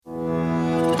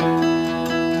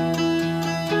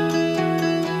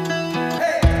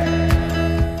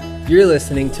You're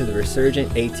listening to the Resurgent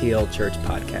ATL Church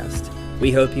podcast. We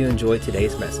hope you enjoy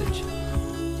today's message.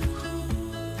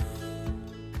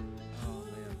 Oh,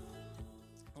 man.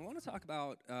 I want to talk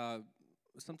about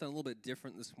something a little bit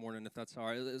different this morning, if that's all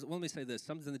right. Let me say this,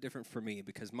 something different for me,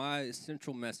 because my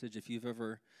central message, if you've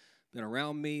ever been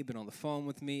around me, been on the phone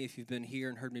with me, if you've been here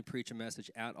and heard me preach a message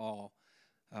at all,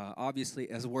 obviously,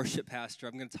 as a worship pastor,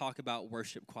 I'm going to talk about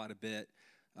worship quite a bit.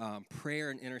 Prayer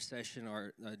and intercession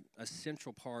are a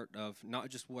central part of not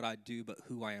just what I do, but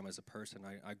who I am as a person.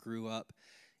 I grew up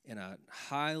in a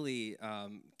highly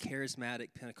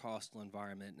charismatic Pentecostal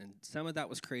environment, and some of that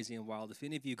was crazy and wild. If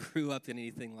any of you grew up in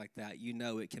anything like that, you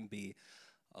know it can be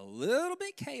a little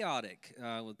bit chaotic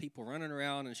with people running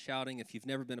around and shouting. If you've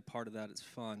never been a part of that, it's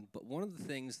fun. But one of the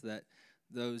things that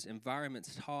those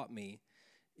environments taught me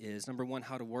is, number one,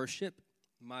 how to worship,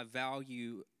 my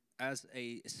value as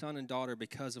a son and daughter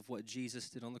because of what Jesus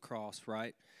did on the cross,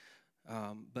 right?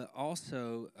 But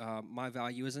also my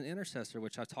value as an intercessor,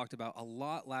 which I talked about a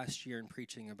lot last year in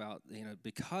preaching about,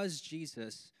 because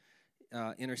Jesus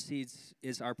intercedes,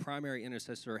 is our primary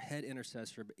intercessor or head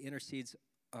intercessor, but intercedes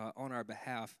on our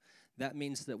behalf. That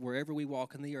means that wherever we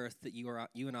walk in the earth, that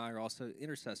you and I are also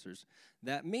intercessors.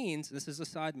 That means, this is a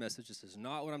side message, this is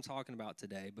not what I'm talking about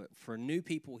today, but for new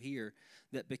people here,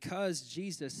 that because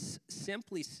Jesus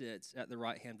simply sits at the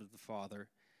right hand of the Father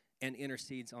and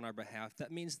intercedes on our behalf,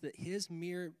 that means that his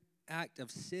mere act of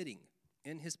sitting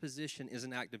in his position is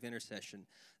an act of intercession.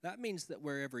 That means that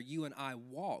wherever you and I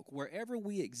walk, wherever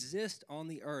we exist on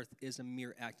the earth, is a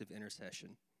mere act of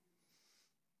intercession.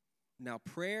 Now,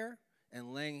 prayer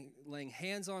and laying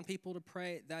hands on people to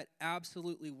pray, that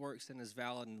absolutely works and is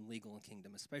valid and legal in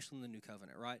kingdom, especially in the new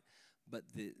covenant, right? But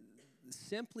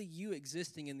simply you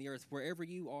existing in the earth, wherever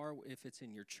you are, if it's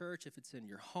in your church, if it's in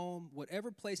your home,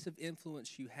 whatever place of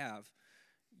influence you have,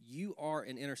 you are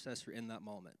an intercessor in that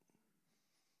moment,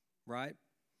 right?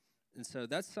 And so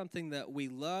that's something that we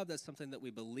love. That's something that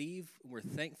we believe. We're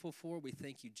thankful for. We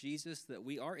thank you, Jesus, that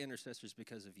we are intercessors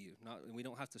because of you. We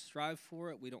don't have to strive for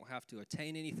it. We don't have to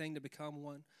attain anything to become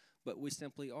one, but we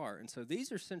simply are. And so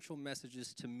these are central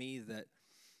messages to me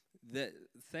that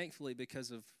thankfully,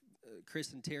 because of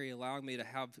Chris and Terry allowing me to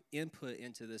have input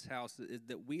into this house,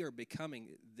 that we are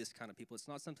becoming this kind of people. It's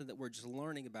not something that we're just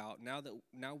learning about.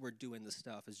 Now we're doing the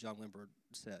stuff, as John Wimber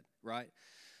said, right?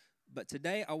 But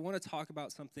today I want to talk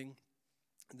about something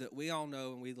that we all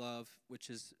know and we love, which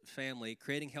is family,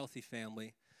 creating healthy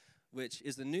family, which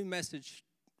is a new message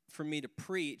for me to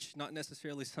preach, not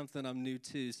necessarily something I'm new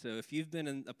to. So if you've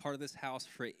been a part of this house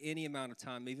for any amount of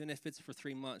time, even if it's for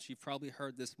 3 months, you've probably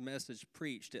heard this message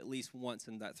preached at least once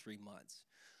in that 3 months.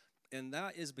 And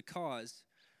that is because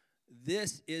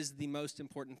this is the most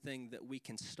important thing that we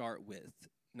can start with.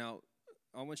 Now,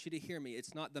 I want you to hear me.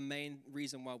 It's not the main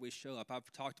reason why we show up. I've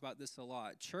talked about this a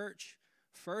lot. Church,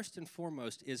 first and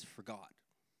foremost, is for God,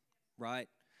 right?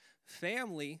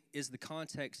 Family is the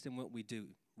context in what we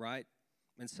do, right?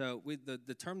 And so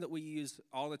the term that we use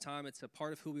all the time, it's a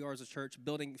part of who we are as a church,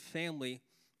 building family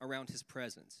around his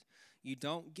presence. You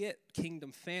don't get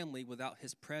kingdom family without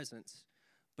his presence,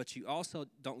 but you also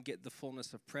don't get the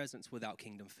fullness of presence without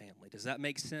kingdom family. Does that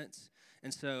make sense?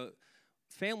 And so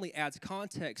family adds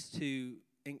context to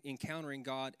encountering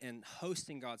God and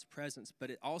hosting God's presence, but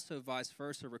it also vice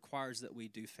versa requires that we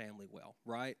do family well,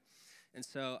 right? And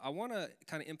so I want to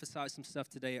kind of emphasize some stuff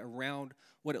today around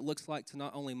what it looks like to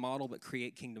not only model but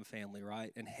create kingdom family,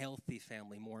 right? And healthy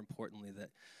family, more importantly, that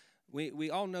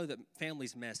we all know that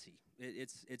family's messy.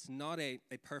 It's not a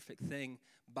perfect thing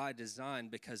by design,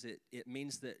 because it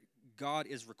means that God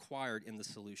is required in the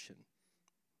solution.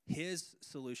 His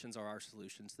solutions are our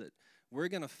solutions, that we're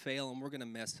going to fail and we're going to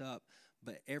mess up,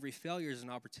 but every failure is an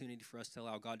opportunity for us to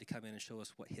allow God to come in and show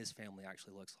us what his family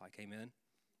actually looks like. Amen?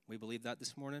 We believe that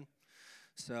this morning?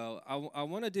 So I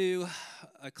want to do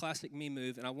a classic me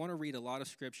move, and I want to read a lot of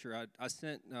scripture. I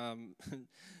sent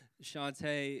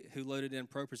Shantae, who loaded in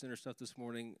ProPresenter stuff this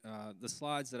morning, the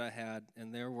slides that I had,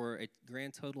 and there were a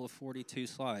grand total of 42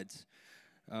 slides.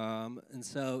 And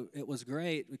so it was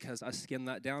great because I skimmed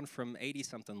that down from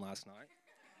 80-something last night.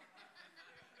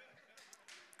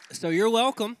 So you're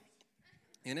welcome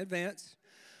in advance.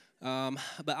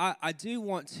 But I do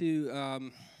want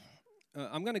to...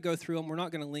 I'm going to go through them. We're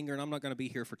not going to linger, and I'm not going to be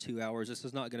here for 2 hours. This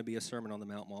is not going to be a Sermon on the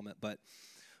Mount moment. But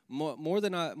more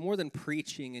than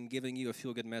preaching and giving you a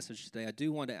feel-good message today, I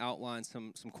do want to outline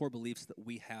some core beliefs that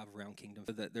we have around kingdom.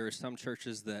 That there are some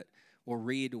churches that will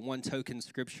read one token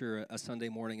scripture a Sunday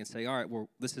morning and say, all right, well,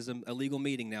 this is a legal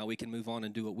meeting now. We can move on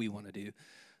and do what we want to do.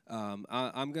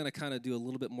 I'm going to kind of do a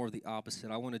little bit more of the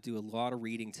opposite. I want to do a lot of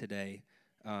reading today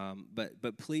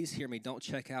But please hear me. Don't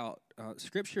check out.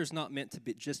 Scripture is not meant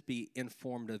to just be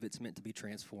informative. It's meant to be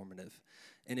transformative.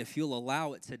 And if you'll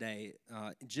allow it today,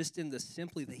 just in the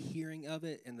simply the hearing of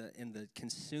it and the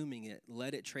consuming it,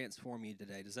 let it transform you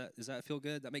today. Does that feel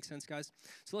good? That makes sense, guys?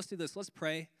 So let's do this. Let's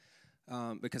pray.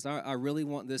 Because I really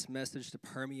want this message to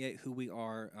permeate who we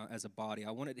are as a body.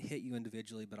 I want it to hit you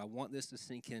individually, but I want this to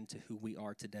sink into who we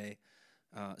are today,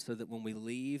 so that when we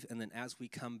leave and then as we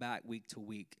come back week to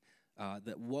week,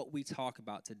 that what we talk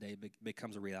about today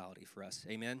becomes a reality for us.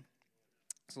 Amen?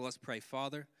 So let's pray.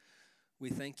 Father, we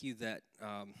thank you that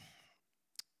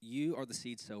you are the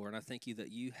seed sower, and I thank you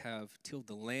that you have tilled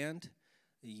the land,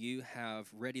 you have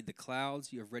readied the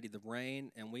clouds, you have readied the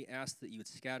rain, and we ask that you would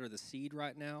scatter the seed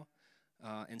right now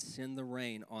and send the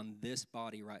rain on this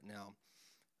body right now.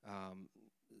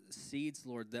 Seeds,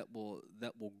 Lord, that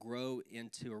will grow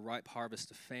into a ripe harvest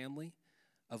of family,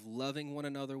 of loving one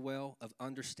another well, of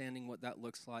understanding what that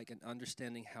looks like, and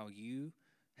understanding how you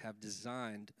have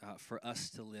designed for us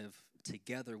to live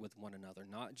together with one another,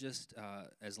 not just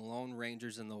as lone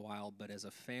rangers in the wild, but as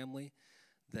a family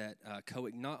that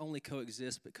not only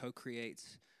coexists, but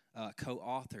co-creates,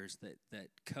 co-authors, that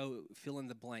fill in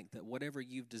the blank, that whatever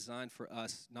you've designed for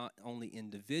us, not only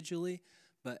individually,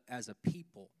 but as a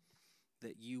people,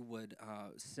 that you would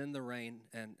send the rain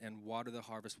and water the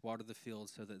harvest, water the field,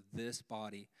 so that this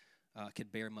body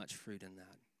could bear much fruit in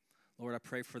that. Lord, I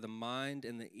pray for the mind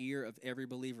and the ear of every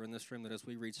believer in this room, that as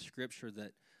we read Scripture,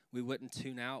 that we wouldn't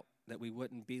tune out, that we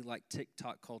wouldn't be like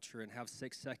TikTok culture and have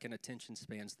 6-second attention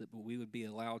spans, that we would be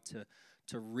allowed to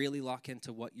really lock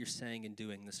into what you're saying and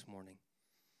doing this morning.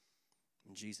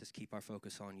 And Jesus, keep our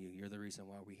focus on you. You're the reason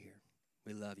why we're here.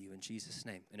 We love you in Jesus'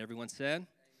 name. And everyone said?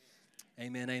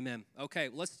 Amen, amen. Okay,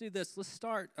 let's do this. Let's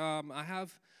start. I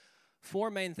have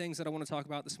 4 main things that I want to talk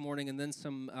about this morning, and then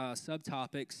some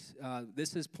subtopics.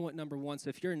 This is point number 1. So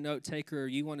if you're a note taker or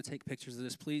you want to take pictures of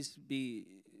this, please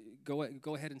go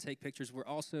ahead and take pictures.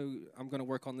 I'm going to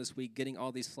work on this week getting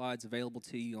all these slides available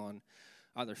to you on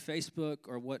either Facebook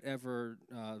or whatever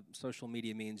social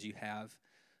media means you have,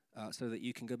 so that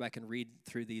you can go back and read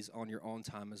through these on your own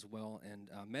time as well, and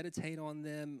meditate on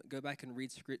them. Go back and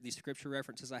read these scripture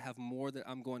references. I have more that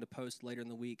I'm going to post later in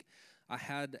the week. I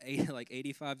had like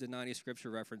 85 to 90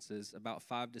 scripture references, about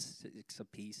 5 to 6 a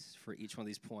piece for each one of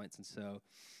these points. And so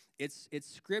it's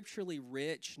scripturally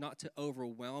rich, not to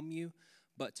overwhelm you,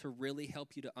 but to really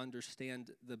help you to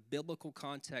understand the biblical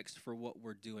context for what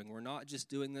we're doing. We're not just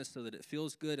doing this so that it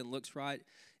feels good and looks right.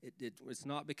 It's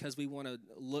not because we want to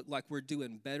look like we're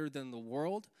doing better than the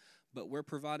world, but we're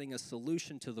providing a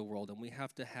solution to the world, and we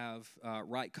have to have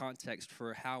right context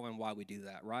for how and why we do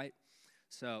that, right?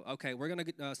 So, okay, we're going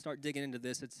to start digging into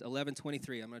this. It's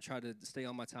 11:23. I'm going to try to stay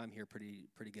on my time here pretty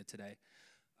good today.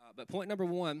 But point number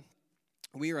 1,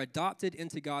 we are adopted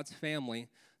into God's family,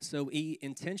 so we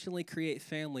intentionally create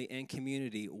family and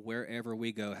community wherever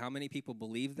we go. How many people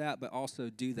believe that, but also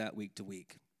do that week to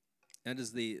week? That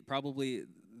is probably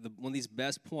one of these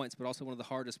best points, but also one of the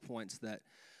hardest points, that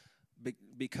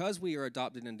because we are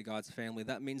adopted into God's family,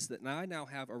 that means that I now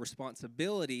have a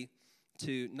responsibility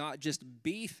to not just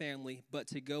be family, but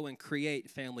to go and create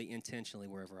family intentionally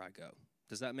wherever I go.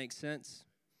 Does that make sense?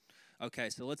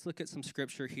 Okay, so let's look at some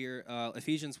scripture here.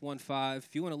 Ephesians 1:5.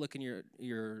 If you want to look in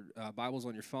your Bibles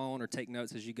on your phone or take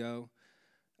notes as you go,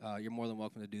 you're more than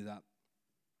welcome to do that.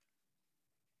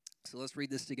 So let's read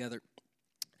this together.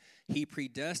 He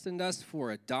predestined us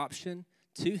for adoption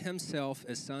to himself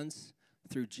as sons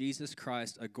through Jesus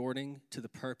Christ, according to the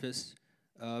purpose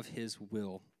of his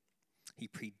will. He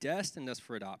predestined us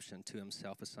for adoption to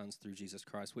himself as sons through Jesus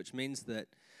Christ, which means that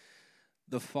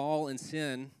the fall and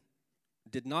sin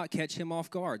did not catch him off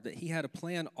guard, that he had a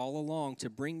plan all along to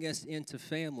bring us into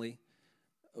family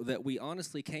that we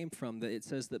honestly came from. That it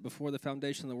says that before the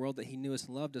foundation of the world that he knew us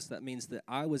and loved us. That means that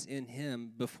I was in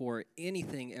him before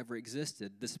anything ever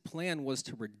existed. This plan was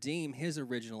to redeem his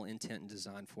original intent and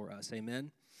design for us.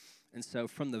 Amen? And so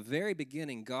from the very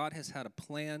beginning, God has had a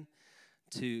plan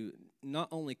to not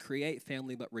only create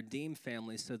family, but redeem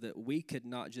family, so that we could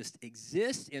not just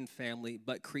exist in family,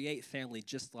 but create family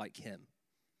just like him.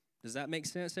 Does that make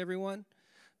sense, everyone?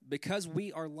 Because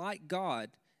we are like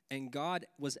God, and God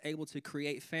was able to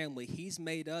create family, he's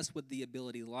made us with the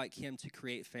ability, like him, to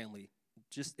create family,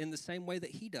 just in the same way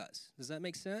that he does. Does that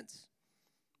make sense?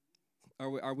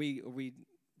 Are we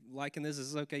liking this?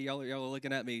 Is this okay? Y'all are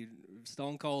looking at me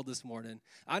stone cold this morning.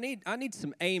 I need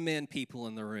some amen people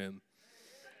in the room.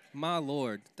 My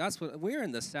Lord, that's what we're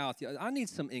in the South. I need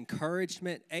some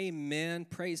encouragement. Amen.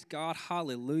 Praise God.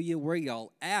 Hallelujah. Where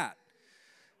y'all at?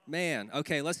 Man,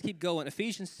 okay, let's keep going.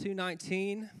 Ephesians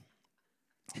 2:19.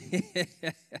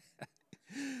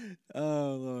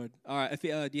 Oh, Lord. All right.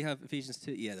 Do you have Ephesians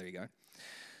 2? Yeah, there you go.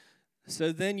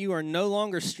 So then you are no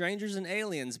longer strangers and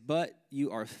aliens, but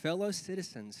you are fellow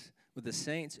citizens with the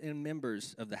saints and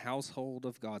members of the household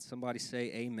of God. Somebody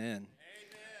say amen.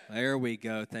 There we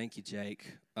go. Thank you,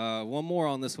 Jake. One more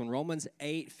on this one. Romans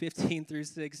 8:15 through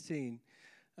 16.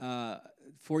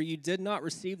 For you did not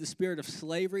receive the spirit of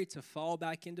slavery to fall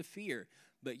back into fear,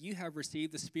 but you have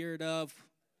received the spirit of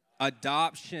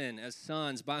adoption as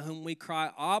sons, by whom we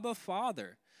cry, Abba,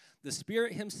 Father. The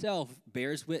Spirit himself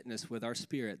bears witness with our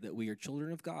spirit that we are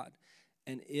children of God.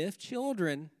 And if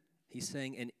children, he's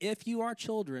saying, and if you are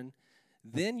children,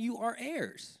 then you are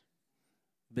heirs.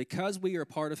 Because we are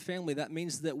part of family, that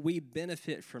means that we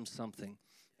benefit from something.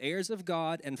 Heirs of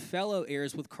God and fellow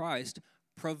heirs with Christ,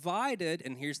 provided,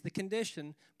 and here's the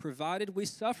condition, provided we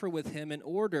suffer with him in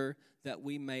order that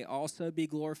we may also be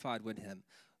glorified with him.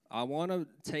 I want to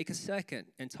take a second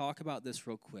and talk about this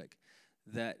real quick.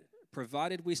 That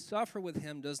provided we suffer with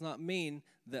him does not mean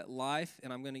that life,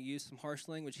 and I'm going to use some harsh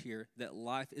language here, that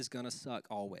life is going to suck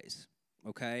always,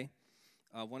 okay?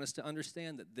 I want us to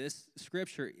understand that this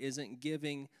scripture isn't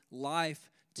giving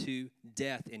life to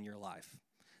death in your life.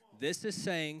 This is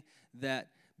saying that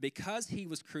because he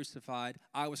was crucified,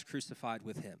 I was crucified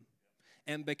with him.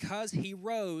 And because he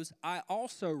rose, I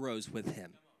also rose with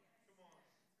him.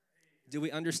 Do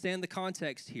we understand the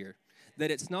context here? That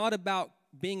it's not about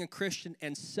being a Christian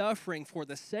and suffering for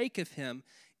the sake of him.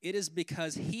 It is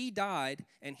because he died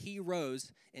and he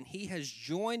rose and he has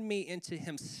joined me into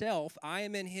himself. I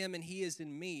am in him and he is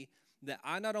in me, that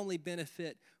I not only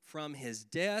benefit from his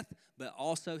death, but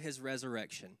also his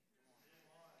resurrection.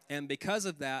 And because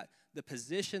of that, the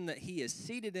position that he is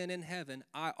seated in heaven,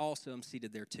 I also am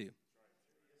seated there too.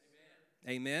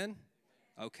 Amen?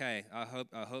 Okay, I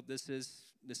hope this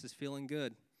is feeling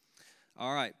good.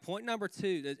 All right, point number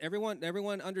 2. Does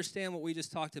everyone understand what we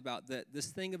just talked about? That this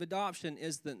thing of adoption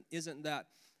isn't that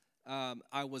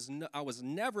I was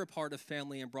never a part of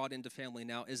family and brought into family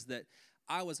now. Is that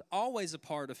I was always a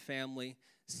part of family.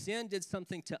 Sin did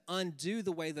something to undo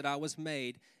the way that I was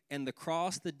made, and the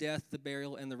cross, the death, the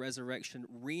burial, and the resurrection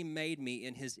remade me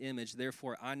in his image.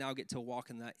 Therefore, I now get to walk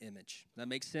in that image. That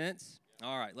makes sense?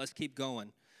 All right, let's keep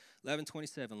going.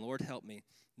 11:27. Lord help me.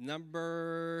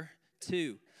 Number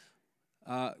 2.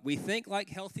 We think like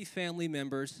healthy family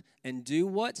members and do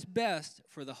what's best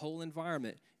for the whole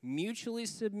environment, mutually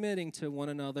submitting to one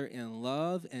another in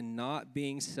love and not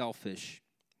being selfish.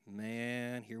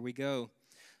 Man, here we go.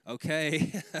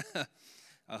 Okay.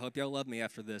 I hope y'all love me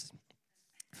after this.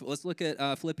 Let's look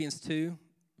at Philippians 2,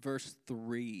 verse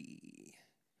 3.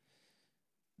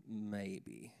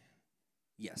 Maybe.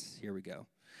 Yes, here we go.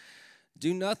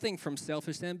 Do nothing from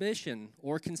selfish ambition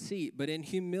or conceit, but in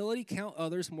humility count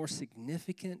others more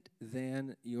significant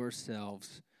than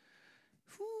yourselves.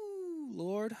 Whew,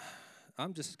 Lord,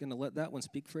 I'm just going to let that one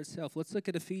speak for itself. Let's look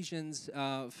at Ephesians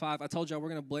 5. I told y'all we're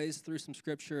going to blaze through some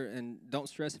scripture, and don't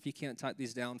stress if you can't type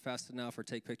these down fast enough or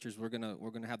take pictures. We're going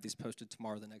to have these posted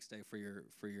tomorrow, the next day, for your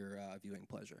viewing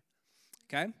pleasure.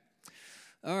 Okay?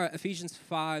 All right, Ephesians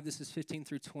 5, this is 15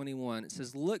 through 21. It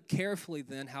says, look carefully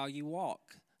then how you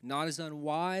walk. Not as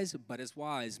unwise, but as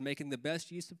wise, making the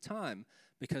best use of time,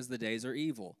 because the days are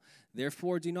evil.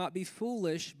 Therefore, do not be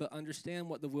foolish, but understand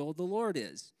what the will of the Lord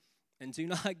is. And do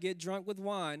not get drunk with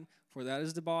wine, for that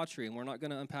is debauchery. And we're not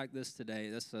going to unpack this today.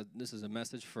 This is a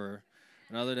message for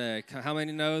another day. How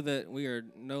many know that we are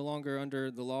no longer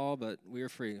under the law, but we are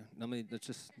free?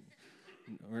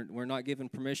 We're not given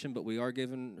permission, but we are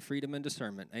given freedom and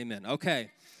discernment. Amen. Okay.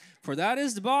 For that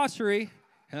is debauchery.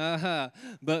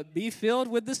 But be filled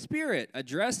with the Spirit,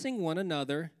 addressing one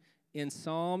another in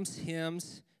psalms,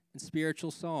 hymns, and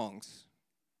spiritual songs.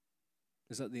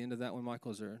 Is that the end of that one,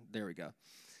 Michael? There we go.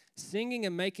 Singing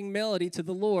and making melody to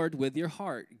the Lord with your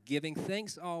heart, giving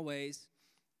thanks always,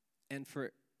 and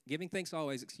for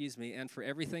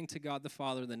everything to God the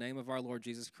Father in the name of our Lord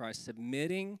Jesus Christ,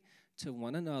 submitting to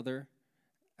one another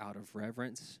out of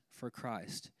reverence for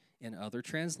Christ. In other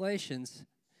translations,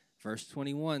 Verse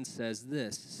 21 says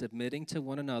this, submitting to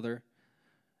one another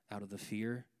out of the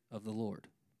fear of the Lord.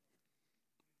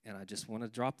 And I just want to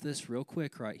drop this real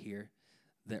quick right here,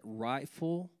 that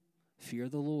rightful fear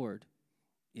of the Lord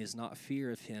is not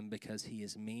fear of him because he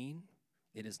is mean.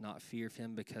 It is not fear of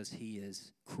him because he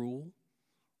is cruel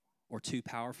or too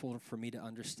powerful for me to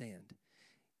understand.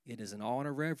 It is an awe and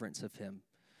a reverence of him.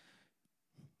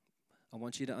 I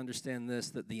want you to understand this,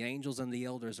 that the angels and the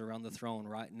elders around the throne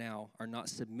right now are not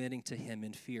submitting to him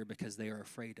in fear because they are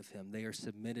afraid of him. They are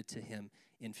submitted to him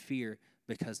in fear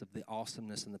because of the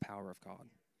awesomeness and the power of God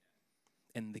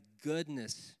and the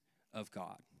goodness of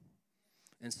God.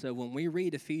 And so when we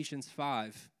read Ephesians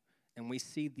 5 and we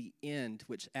see the end,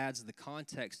 which adds the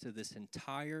context to this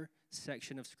entire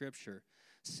section of Scripture,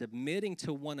 submitting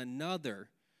to one another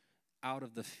out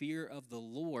of the fear of the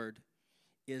Lord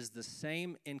is the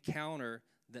same encounter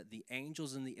that the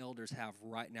angels and the elders have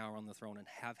right now on the throne and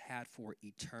have had for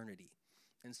eternity.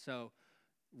 And so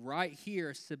right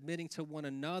here, submitting to one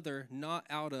another, not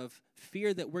out of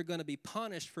fear that we're going to be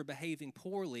punished for behaving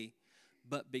poorly,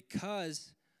 but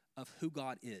because of who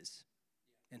God is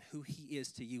and who he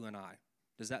is to you and I.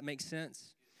 Does that make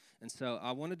sense? And so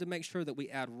I wanted to make sure that we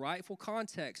add rightful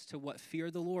context to what fear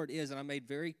of the Lord is. And I made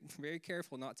very, very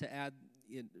careful not to add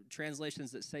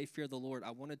translations that say fear of the Lord.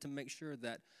 I wanted to make sure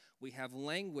that we have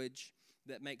language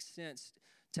that makes sense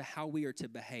to how we are to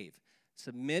behave.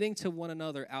 Submitting to one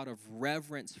another out of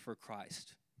reverence for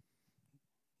Christ.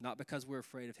 Not because we're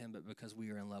afraid of him, but because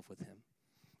we are in love with him.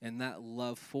 And that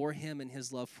love for him and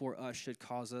his love for us should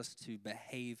cause us to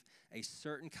behave a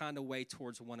certain kind of way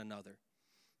towards one another.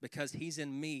 Because he's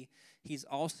in me, he's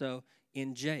also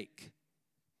in Jake.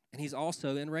 And he's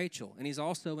also in Rachel. And he's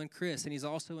also in Chris. And he's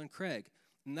also in Craig.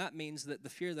 And that means that the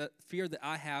fear that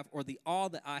I have, or the awe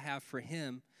that I have for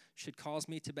him, should cause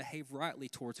me to behave rightly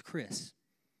towards Chris.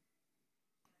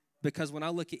 Because when I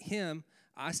look at him,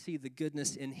 I see the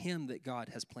goodness in him that God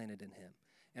has planted in him.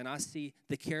 And I see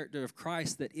the character of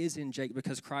Christ that is in Jake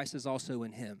because Christ is also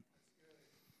in him.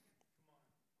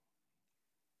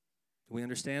 Do we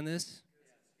understand this?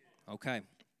 Okay.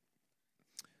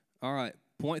 All right.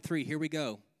 Point 3. Here we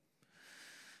go.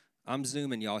 I'm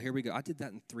zooming, y'all. Here we go. I did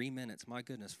that in 3 minutes. My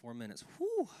goodness, 4 minutes.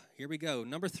 Whew. Here we go.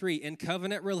 Number 3, in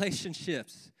covenant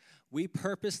relationships, we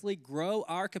purposely grow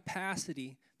our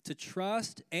capacity to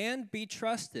trust and be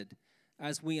trusted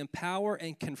as we empower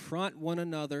and confront one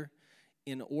another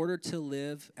in order to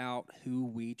live out who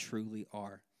we truly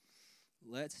are.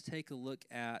 Let's take a look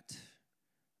at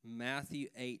Matthew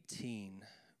 18,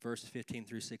 verse 15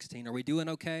 through 16. Are we doing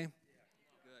okay?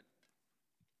 Good.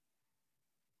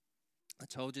 I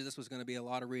told you this was going to be a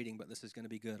lot of reading, but this is going to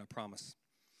be good, I promise.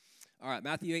 All right,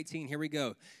 Matthew 18, here we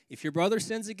go. If your brother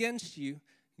sins against you,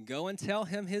 go and tell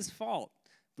him his fault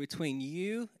between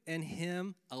you and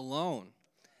him alone.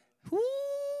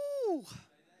 Woo!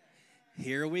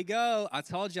 Here we go. I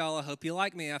told y'all, I hope you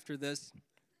like me after this.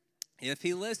 If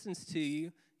he listens to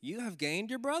you, you have gained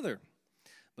your brother.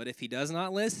 But if he does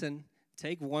not listen,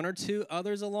 take 1 or 2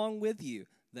 others along with you,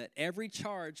 that every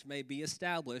charge may be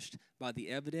established by the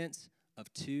evidence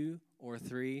of 2 or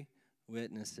 3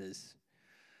 witnesses.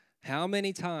 How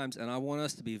many times, and I want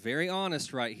us to be very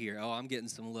honest right here. Oh, I'm getting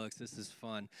some looks. This is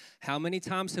fun. How many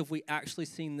times have we actually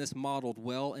seen this modeled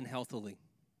well and healthily?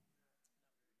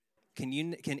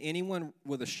 Can anyone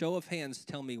with a show of hands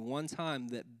tell me one time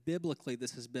that biblically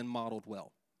this has been modeled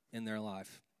well in their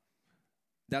life?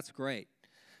 That's great.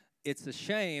 It's a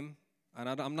shame, and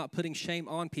I'm not putting shame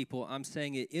on people. I'm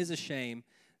saying it is a shame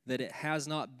that it has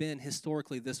not been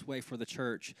historically this way for the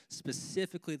church,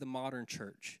 specifically the modern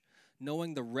church.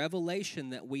 Knowing the revelation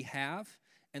that we have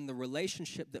and the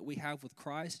relationship that we have with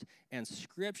Christ and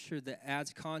Scripture that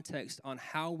adds context on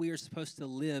how we are supposed to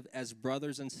live as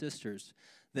brothers and sisters,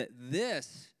 that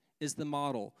this is the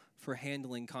model for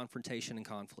handling confrontation and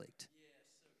conflict.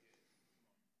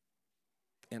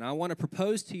 And I want to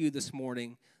propose to you this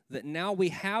morning that now we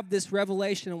have this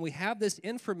revelation and we have this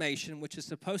information which is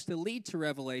supposed to lead to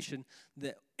revelation,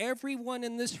 that everyone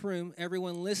in this room,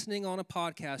 everyone listening on a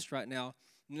podcast right now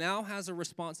has a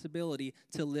responsibility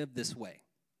to live this way.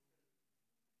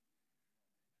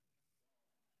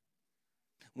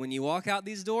 When you walk out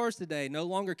these doors today, no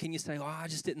longer can you say, oh, I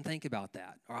just didn't think about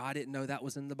that, or I didn't know that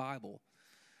was in the Bible.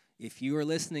 If you are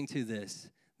listening to this,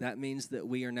 that means that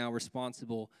we are now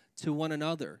responsible to one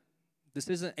another. This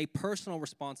isn't a personal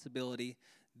responsibility.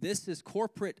 This is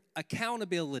corporate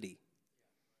accountability.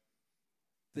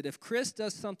 That if Chris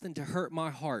does something to hurt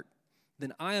my heart,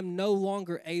 then I am no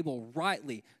longer able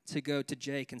rightly to go to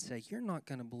Jake and say, you're not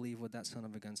going to believe what that son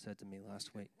of a gun said to me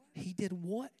last week. He did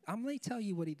what? I'm going to tell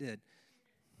you what he did.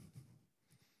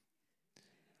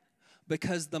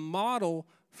 Because the model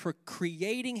for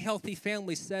creating healthy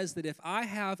families says that if I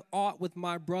have aught with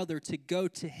my brother, to go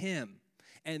to him.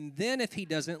 And then if he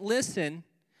doesn't listen,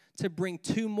 to bring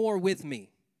 2 more with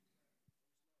me.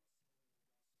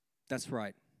 That's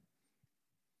right.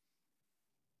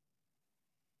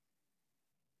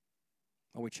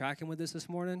 Are we tracking with this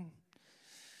morning?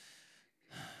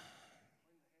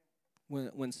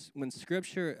 When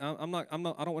Scripture, I don't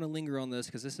want to linger on this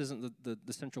because this isn't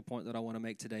the central point that I want to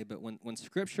make today. But when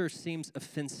Scripture seems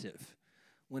offensive,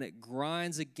 when it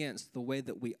grinds against the way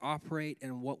that we operate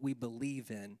and what we believe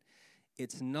in,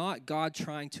 it's not God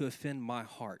trying to offend my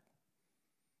heart.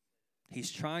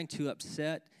 He's trying to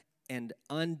upset and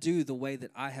undo the way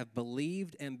that I have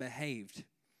believed and behaved.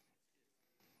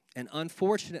 And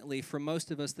unfortunately, for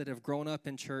most of us that have grown up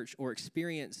in church or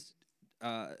experienced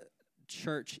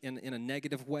church in a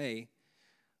negative way,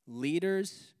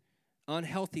 leaders,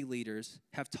 unhealthy leaders,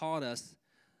 have taught us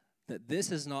that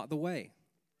this is not the way,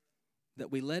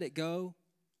 that we let it go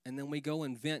and then we go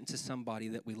and vent to somebody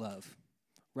that we love,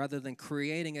 rather than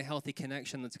creating a healthy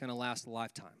connection that's going to last a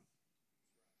lifetime,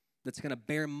 that's going to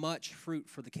bear much fruit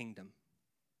for the kingdom.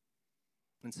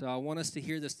 And so I want us to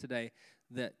hear this today,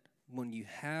 that when you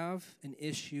have an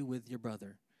issue with your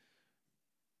brother,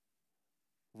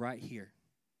 right here.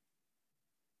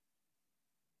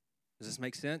 Does this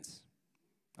make sense?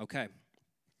 Okay.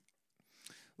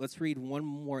 Let's read one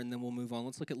more and then we'll move on.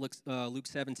 Let's look at Luke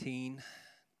 17,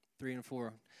 3 and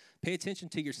 4. Pay attention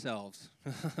to yourselves.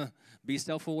 Be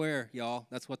self-aware, y'all.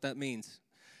 That's what that means.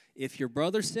 If your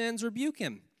brother sins, rebuke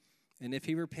him. And if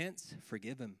he repents,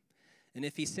 forgive him. And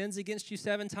if he sins against you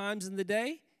 7 times in the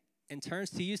day and turns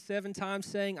to you 7 times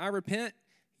saying, I repent,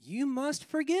 you must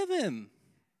forgive him.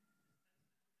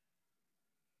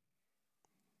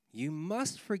 You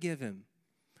must forgive him.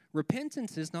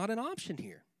 Repentance is not an option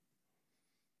here.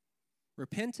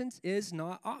 Repentance is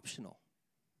not optional.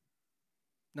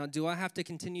 Now, do I have to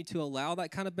continue to allow that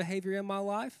kind of behavior in my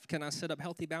life? Can I set up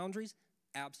healthy boundaries?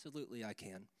 Absolutely, I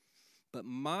can. But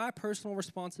my personal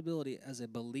responsibility as a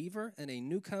believer and a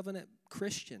new covenant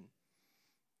Christian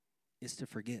is to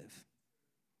forgive.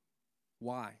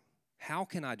 Why? How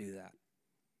can I do that?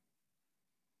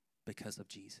 Because of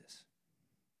Jesus.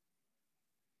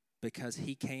 Because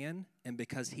he can, and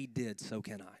because he did, so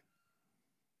can I.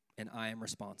 And I am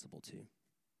responsible too.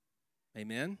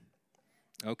 Amen?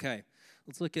 Okay.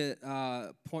 Let's look at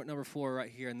point number 4 right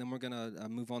here, and then we're going to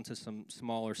move on to some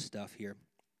smaller stuff here.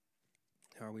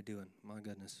 How are we doing? My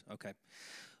goodness. Okay.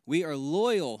 We are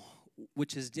loyal,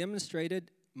 which is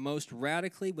demonstrated most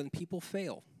radically when people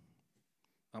fail.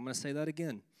 I'm going to say that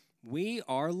again. We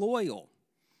are loyal,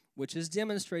 which is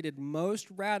demonstrated most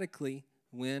radically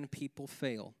when people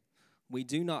fail. We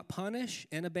do not punish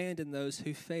and abandon those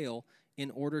who fail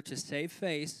in order to save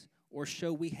face or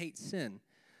show we hate sin,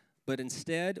 but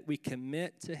instead we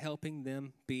commit to helping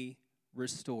them be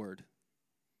restored.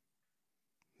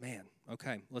 Man,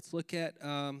 okay. Let's look at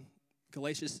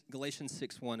Galatians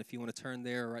 6:1, if you want to turn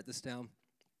there or write this down.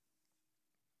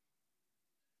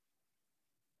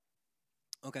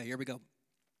 Okay, here we go.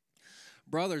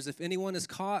 Brothers, if anyone is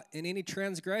caught in any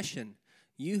transgression,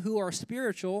 you who are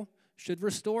spiritual should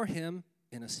restore him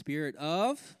in a spirit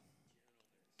of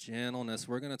gentleness.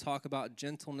 We're going to talk about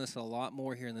gentleness a lot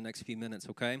more here in the next few minutes,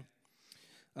 okay?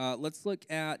 Let's look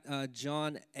at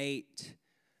John 8.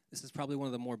 This is probably one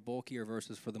of the more bulkier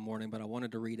verses for the morning, but I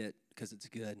wanted to read it because it's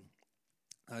good.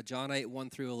 John 8, 1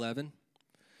 through 11.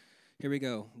 Here we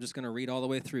go. I'm just going to read all the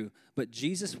way through. But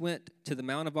Jesus went to the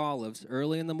Mount of Olives.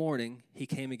 Early in the morning, he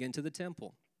came again to the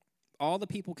temple. All the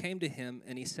people came to him,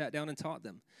 and he sat down and taught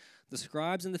them. The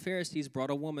scribes and the Pharisees brought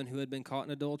a woman who had been caught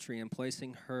in adultery, and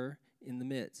placing her in the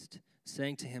midst,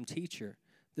 saying to him, Teacher,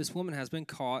 this woman has been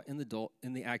caught in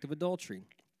the act of adultery.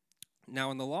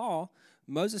 Now in the law,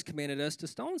 Moses commanded us to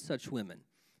stone such women.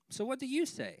 So what do you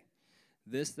say?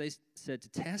 This they said to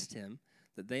test him,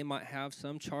 that they might have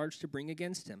some charge to bring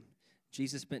against him.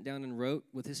 Jesus bent down and wrote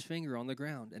with his finger on the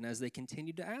ground. And as they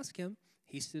continued to ask him,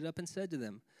 he stood up and said to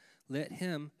them, Let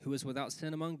him who is without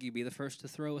sin among you be the first to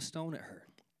throw a stone at her.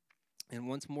 And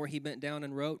once more he bent down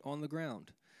and wrote on the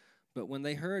ground. But when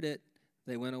they heard it,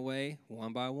 they went away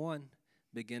one by one,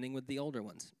 beginning with the older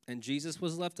ones. And Jesus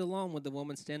was left alone with the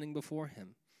woman standing before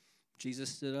him. Jesus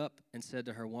stood up and said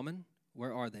to her, Woman,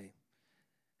 where are they?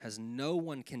 Has no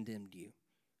one condemned you?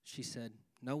 She said,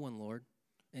 No one, Lord.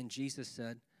 And Jesus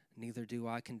said, Neither do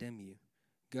I condemn you.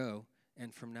 Go,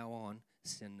 and from now on,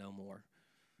 sin no more.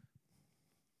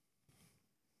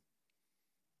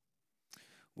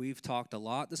 We've talked a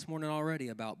lot this morning already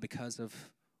about because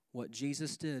of what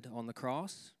Jesus did on the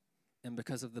cross and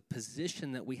because of the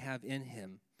position that we have in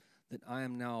him, that I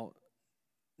am now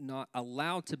not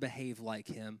allowed to behave like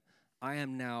him. I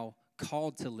am now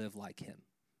called to live like him.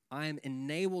 I am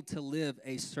enabled to live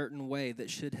a certain way that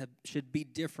should be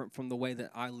different from the way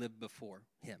that I lived before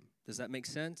him. Does that make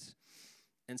sense?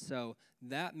 And so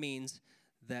that means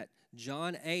that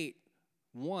John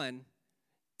 8:1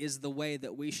 is the way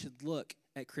that we should look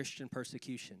at Christian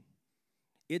persecution.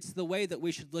 It's the way that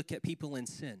we should look at people in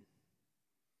sin.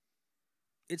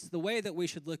 It's the way that we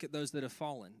should look at those that have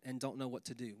fallen and don't know what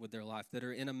to do with their life, that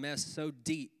are in a mess so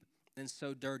deep and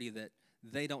so dirty that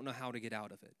they don't know how to get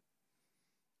out of it.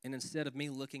 And instead of me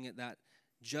looking at that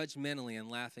judgmentally and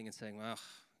laughing and saying, well,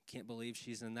 can't believe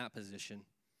she's in that position.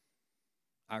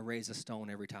 I raise a stone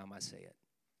every time I say it.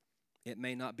 It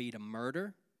may not be to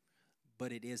murder,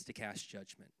 but it is to cast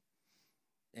judgment.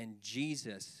 And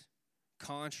Jesus,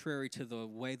 contrary to the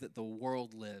way that the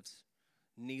world lives,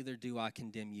 neither do I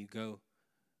condemn you. Go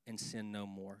and sin no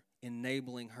more.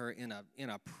 Enabling her in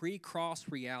a pre-cross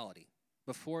reality,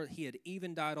 before he had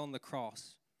even died on the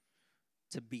cross,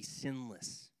 to be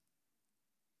sinless.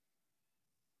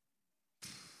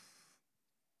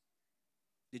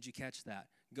 Did you catch that?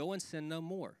 Go and sin no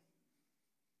more.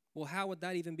 Well, how would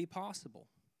that even be possible?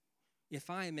 If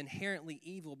I am inherently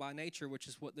evil by nature, which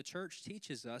is what the church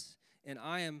teaches us, and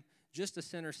I am just a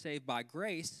sinner saved by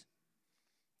grace,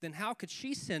 then how could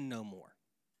she sin no more?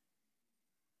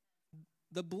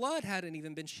 The blood hadn't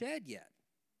even been shed yet.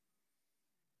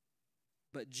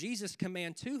 But Jesus'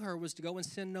 command to her was to go and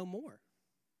sin no more.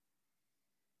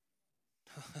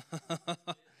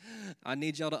 I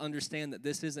need y'all to understand that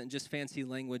this isn't just fancy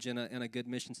language and a good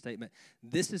mission statement.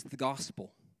 This is the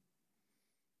gospel.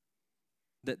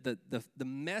 That the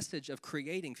message of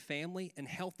creating family and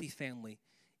healthy family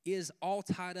is all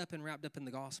tied up and wrapped up in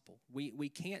the gospel. We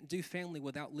can't do family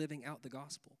without living out the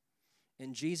gospel.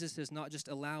 And Jesus is not just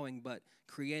allowing, but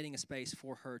creating a space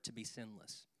for her to be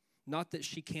sinless. Not that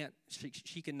she can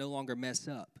no longer mess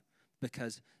up,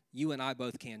 because you and I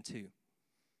both can too.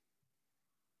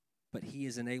 But he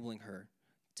is enabling her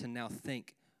to now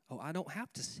think, oh, I don't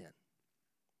have to sin.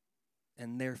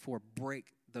 And therefore break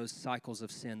those cycles of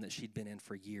sin that she'd been in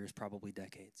for years, probably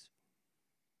decades.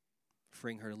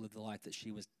 Freeing her to live the life that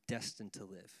she was destined to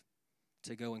live,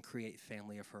 to go and create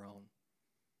family of her own.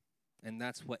 And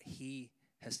that's what he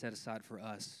has set aside for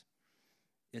us,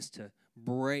 is to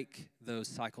break those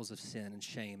cycles of sin and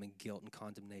shame and guilt and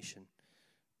condemnation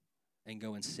and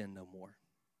go and sin no more.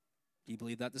 Do you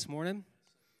believe that this morning?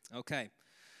 Okay.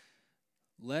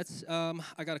 I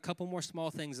got a couple more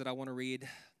small things that I want to read,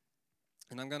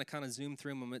 and I'm going to kind of zoom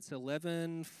through them. It's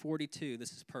 11:42.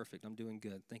 This is perfect. I'm doing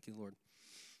good. Thank you, Lord.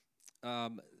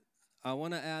 I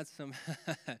want to add some,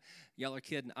 y'all are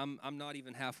kidding. I'm not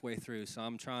even halfway through, so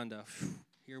I'm trying to,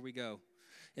 here we go.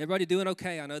 Everybody doing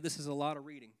okay? I know this is a lot of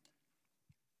reading.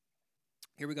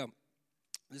 Here we go.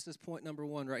 This is point number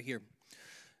 1 right here.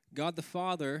 God the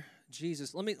Father,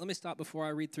 Jesus. Let me stop before I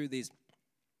read through these.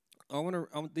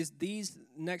 These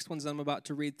next ones I'm about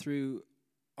to read through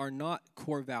are not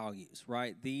core values,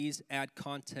 right? These add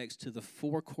context to the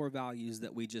 4 core values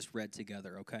that we just read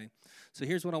together, okay? So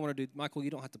here's what I want to do. Michael, you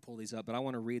don't have to pull these up, but I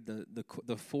want to read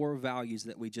the 4 values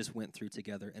that we just went through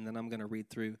together, and then I'm going to read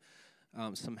through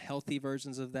some healthy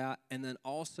versions of that, and then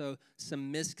also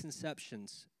some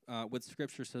misconceptions with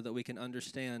Scripture so that we can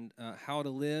understand how to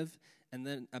live, and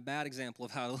then a bad example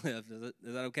of how to live.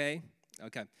 Is that okay?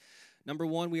 Okay. Number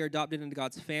 1, we are adopted into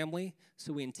God's family,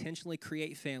 so we intentionally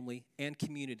create family and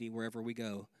community wherever we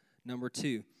go. Number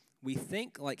 2, we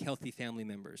think like healthy family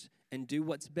members and do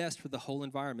what's best for the whole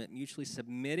environment, mutually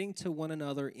submitting to one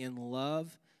another in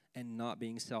love and not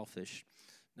being selfish.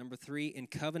 Number 3, in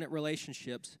covenant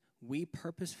relationships, we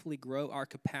purposefully grow our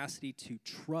capacity to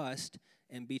trust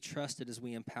and be trusted as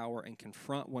we empower and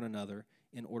confront one another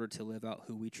in order to live out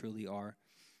who we truly are.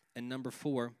 And number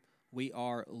 4, we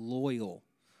are loyal,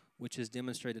 which is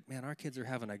demonstrated. Man, our kids are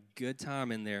having a good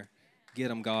time in there. Get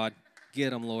them, God. Get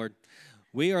them, Lord.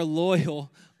 We are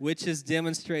loyal, which is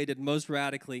demonstrated most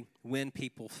radically when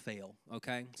people fail,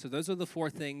 okay? So those are the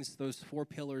 4 things, those 4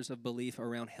 pillars of belief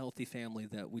around healthy family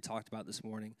that we talked about this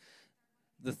morning.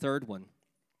 The third one,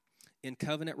 in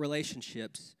covenant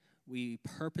relationships, we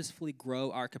purposefully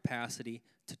grow our capacity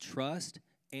to trust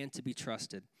and to be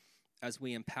trusted as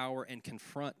we empower and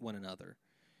confront one another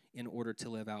in order to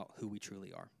live out who we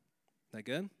truly are. That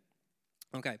good?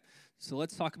 Okay, so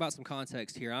let's talk about some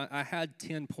context here. I had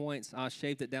 10 points. I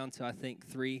shaved it down to, I think,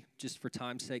 3 just for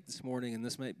time's sake this morning, and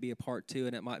this might be a part 2,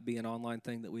 and it might be an online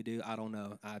thing that we do. I don't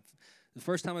know. The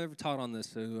first time I've ever taught on this,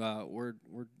 so we're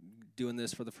doing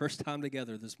this for the first time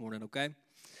together this morning, okay?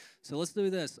 So let's do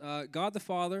this. God the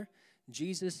Father,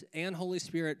 Jesus, and Holy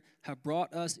Spirit have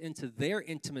brought us into their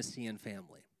intimacy and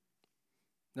family.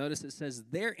 Notice it says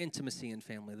their intimacy and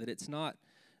family, that it's not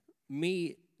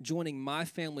me joining my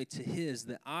family to his,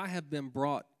 that I have been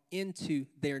brought into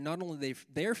not only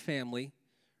their family.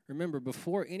 Remember,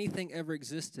 before anything ever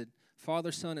existed,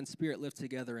 Father, Son, and Spirit lived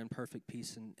together in perfect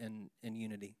peace and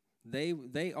unity.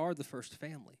 They are the first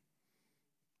family,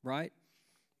 right?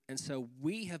 And so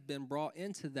we have been brought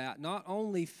into that, not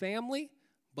only family,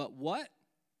 but what?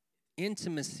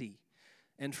 Intimacy.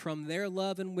 And from their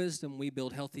love and wisdom, we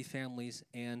build healthy families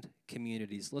and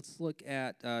communities. Let's look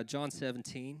at John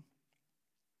 17.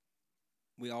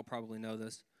 We all probably know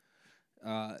this.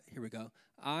 Here we go.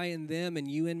 I in them and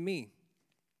you in me.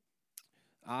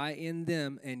 I in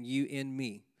them and you in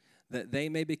me, that they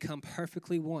may become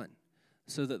perfectly one,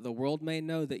 so that the world may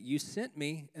know that you sent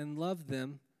me and loved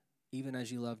them even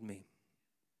as you loved me.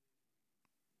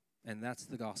 And that's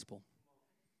the gospel,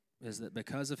 is that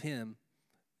because of him,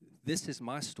 this is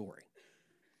my story.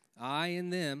 I in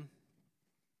them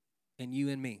and you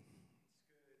in me.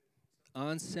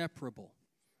 Inseparable.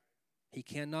 He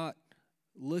cannot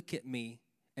look at me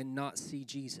and not see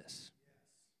Jesus.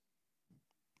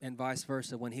 And vice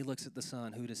versa. When he looks at the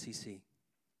Son, who does he see?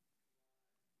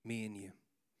 Me and you.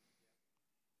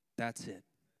 That's it.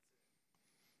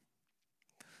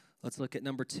 Let's look at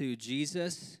number 2.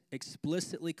 Jesus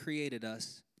explicitly created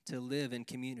us to live in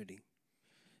community.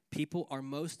 People are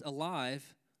most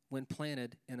alive when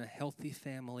planted in a healthy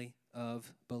family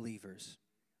of believers.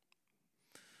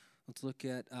 Let's look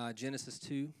at Genesis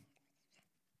 2.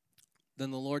 Then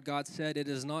the Lord God said, "It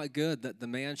is not good that the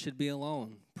man should be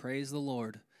alone. Praise the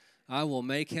Lord. I will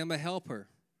make him a helper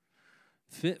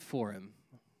fit for him."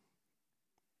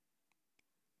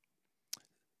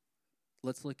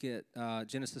 Let's look at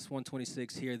Genesis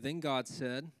 1:26 here. Then God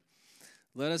said,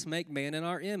 "Let us make man in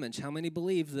our image." How many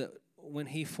believe that when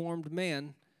he formed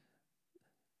man,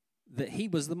 that he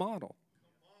was the model?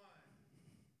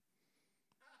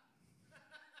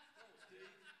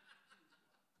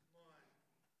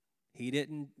 He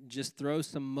didn't just throw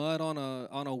some mud on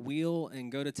a wheel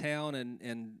and go to town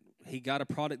and he got a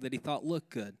product that he thought looked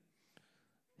good.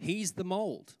 He's the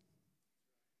mold.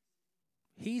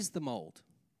 He's the mold.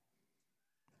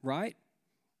 Right?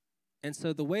 And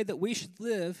so the way that we should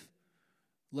live,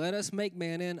 let us make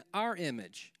man in our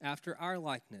image, after our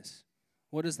likeness.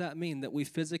 What does that mean? That we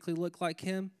physically look like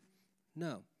him?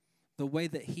 No. The way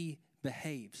that he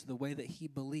behaves, the way that he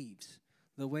believes,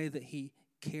 the way that he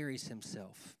carries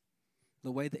himself,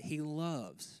 the way that he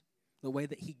loves, the way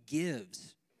that he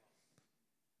gives.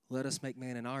 Let us make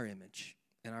man in our image,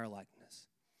 in our likeness.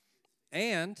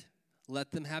 And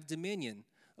let them have dominion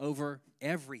over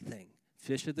everything.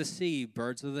 Fish of the sea,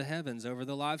 birds of the heavens, over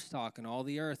the livestock and all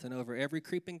the earth, and over every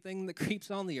creeping thing that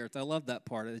creeps on the earth. I love that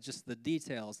part. It's just the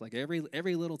details, like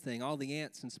every little thing, all the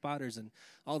ants and spiders and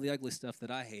all the ugly stuff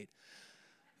that I hate.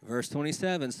 Verse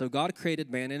 27, so God created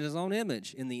man in his own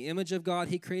image. In the image of God,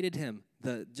 he created him.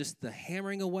 Just the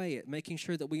hammering away at making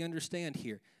sure that we understand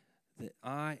here that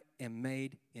I am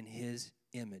made in his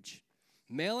image.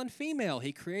 Male and female,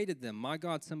 he created them. My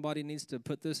God, somebody needs to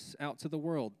put this out to the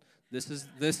world. This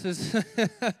is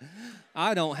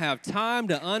I don't have time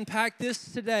to unpack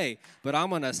this today, but I'm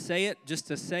going to say it just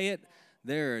to say it.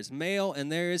 There is male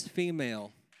and there is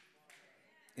female.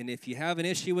 And if you have an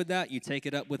issue with that, you take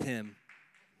it up with him.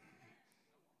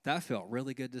 That felt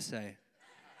really good to say.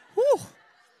 Whew.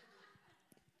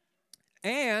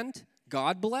 And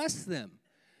God blessed them.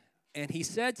 And he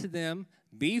said to them,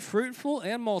 be fruitful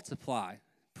and multiply.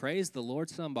 Praise the Lord,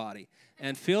 somebody.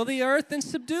 And fill the earth and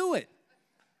subdue it.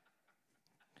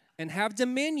 And have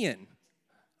dominion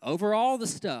over all the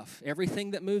stuff,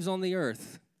 everything that moves on the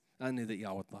earth. I knew that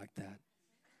y'all would like that.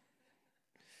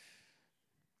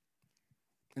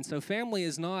 And so family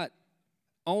is not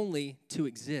only to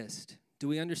exist. Do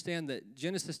we understand that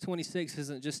Genesis 26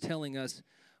 isn't just telling us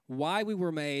why we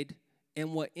were made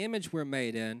and what image we're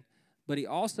made in, but he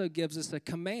also gives us a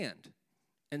command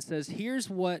and says, here's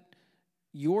what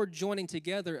you're joining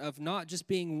together of not just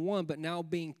being one, but now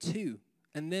being two,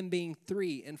 and then being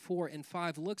 3 and 4 and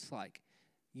 5 looks like.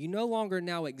 You no longer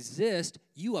now exist,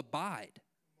 you abide.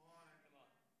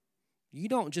 You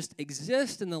don't just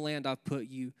exist in the land I've put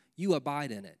you, you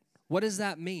abide in it. What does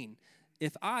that mean?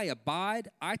 If I abide,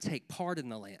 I take part in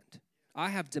the land. I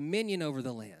have dominion over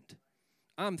the land.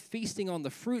 I'm feasting on the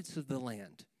fruits of the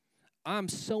land. I'm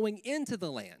sowing into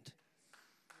the land.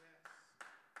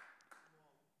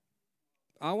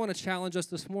 I want to challenge us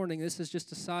this morning. This is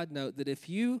just a side note that if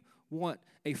you want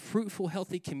a fruitful,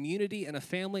 healthy community and a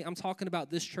family, I'm talking about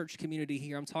this church community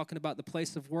here. I'm talking about the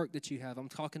place of work that you have. I'm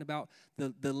talking about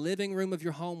the living room of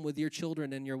your home with your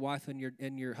children and your wife and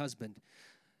your husband.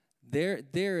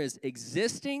 There is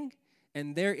existing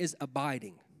and there is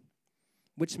abiding,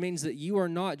 which means that you are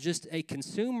not just a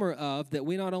consumer of, that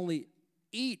we not only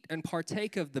eat and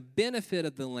partake of the benefit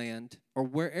of the land or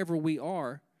wherever we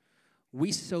are,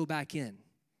 we sow back in.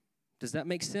 Does that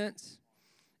make sense?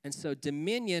 And so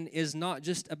dominion is not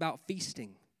just about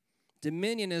feasting.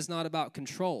 Dominion is not about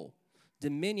control.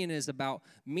 Dominion is about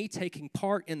me taking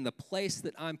part in the place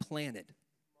that I'm planted,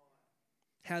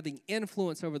 having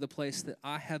influence over the place that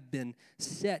I have been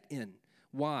set in.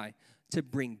 Why? To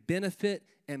bring benefit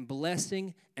and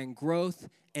blessing and growth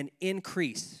and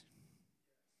increase.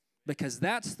 because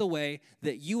that's the way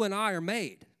that you and I are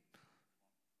made.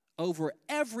 Over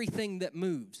everything that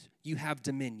moves, you have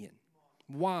dominion.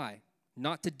 Why?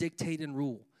 Not to dictate and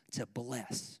rule, to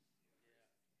bless,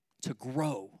 to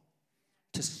grow,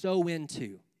 to sow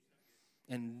into.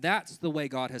 And that's the way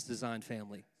God has designed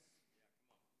family.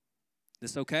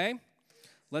 This okay?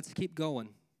 Let's keep going.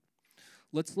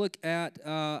 Let's look at,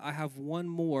 I have one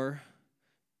more.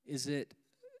 Is it,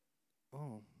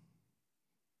 oh,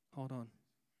 hold on.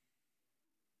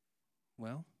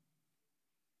 Well,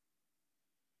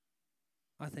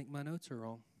 I think my notes are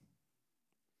wrong.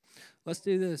 Let's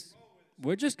do this.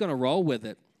 We're just going to roll with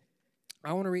it.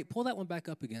 I want to pull that one back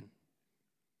up again.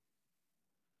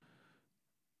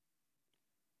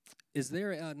 Is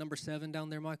there number 7 down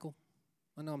there, Michael?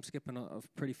 I know I'm skipping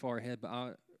pretty far ahead, but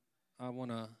I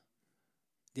want to,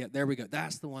 yeah, there we go.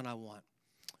 That's the one I want.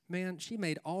 Man, she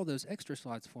made all those extra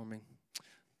slides for me.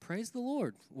 Praise the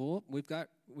Lord. Well, we've got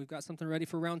something ready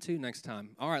for round 2 next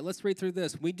time. All right, let's read through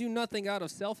this. We do nothing out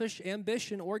of selfish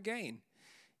ambition or gain.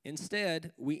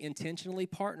 Instead, we intentionally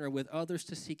partner with others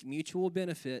to seek mutual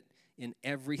benefit in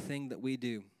everything that we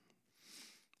do.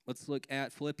 Let's look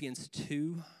at Philippians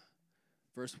 2,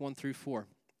 verse 1 through 4.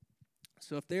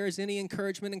 So if there is any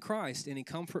encouragement in Christ, any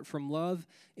comfort from love,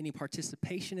 any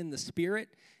participation in the Spirit,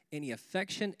 any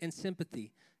affection and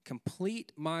sympathy,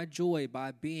 complete my joy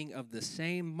by being of the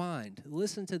same mind.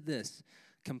 Listen to this.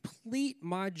 Complete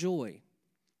my joy.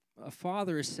 A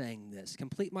father is saying this.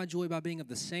 Complete my joy by being of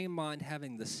the same mind,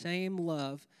 having the same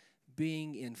love,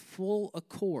 being in full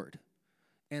accord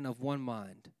and of one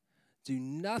mind. Do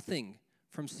nothing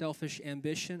from selfish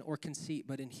ambition or conceit,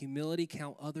 but in humility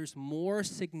count others more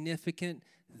significant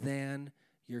than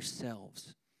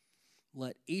yourselves.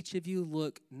 Let each of you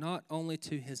look not only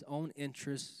to his own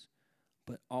interests,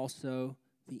 but also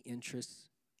the interests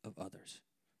of others.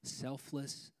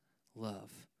 Selfless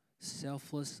love.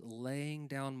 Selfless laying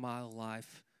down my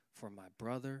life for my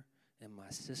brother and my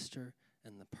sister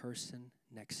and the person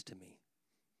next to me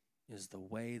is the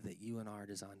way that you and I are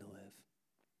designed to live.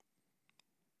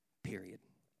 Period.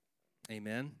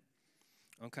 Amen.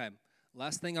 Okay.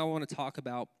 Last thing I want to talk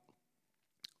about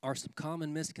are some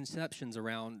common misconceptions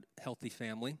around healthy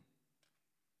family.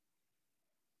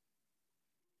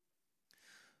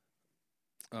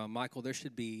 Michael, there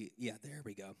should be, yeah, there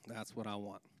we go. That's what I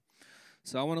want.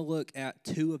 So I want to look at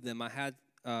 2 of them. I had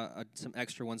some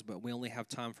extra ones, but we only have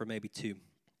time for maybe 2.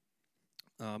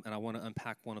 And I want to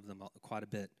unpack one of them quite a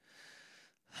bit.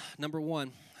 Number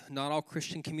 1, not all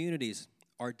Christian communities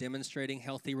are demonstrating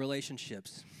healthy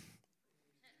relationships.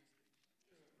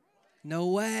 No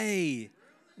way.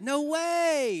 No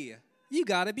way. You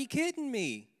got to be kidding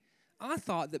me. I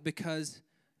thought that because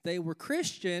they were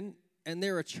Christian and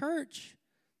they're a church,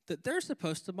 that they're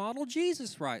supposed to model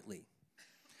Jesus rightly.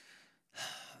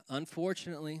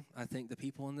 Unfortunately, I think the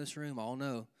people in this room all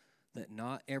know that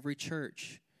not every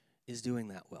church is doing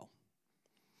that well.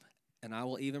 And I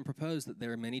will even propose that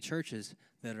there are many churches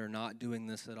that are not doing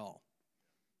this at all.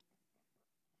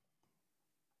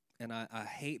 And I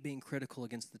hate being critical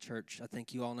against the church. I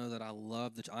think you all know that I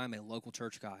love I'm a local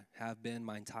church guy, have been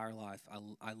my entire life.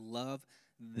 I love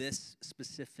this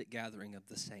specific gathering of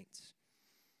the saints.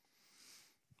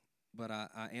 But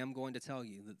I am going to tell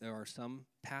you that there are some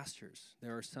pastors,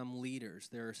 there are some leaders,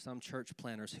 there are some church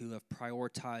planners who have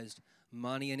prioritized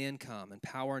money and income and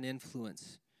power and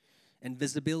influence and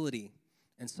visibility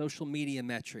and social media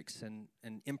metrics and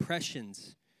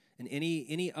impressions and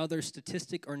any other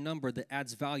statistic or number that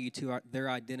adds value to their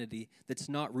identity that's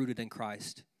not rooted in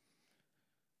Christ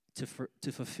to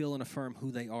fulfill and affirm who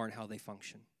they are and how they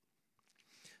function.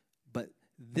 But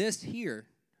this here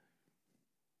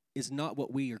is not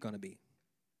what we are going to be.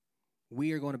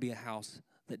 We are going to be a house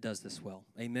that does this well.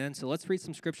 Amen? So let's read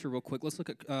some scripture real quick. Let's look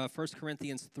at 1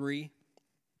 Corinthians 3.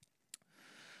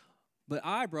 But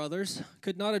I, brothers,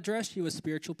 could not address you as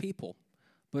spiritual people,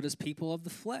 but as people of the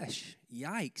flesh.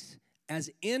 Yikes. As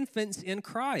infants in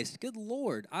Christ. Good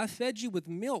Lord. I fed you with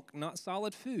milk, not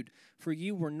solid food, for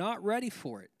you were not ready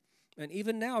for it. And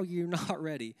even now you're not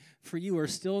ready, for you are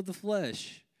still of the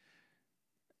flesh.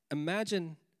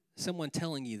 Imagine someone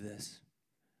telling you this.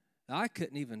 I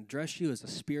couldn't even address you as a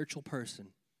spiritual person.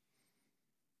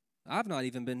 I've not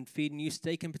even been feeding you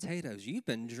steak and potatoes. You've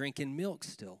been drinking milk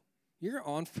still. You're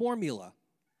on formula.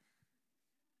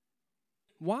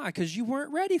 Why? Because you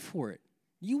weren't ready for it.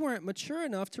 You weren't mature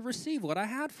enough to receive what I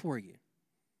had for you.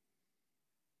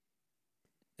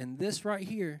 And this right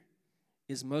here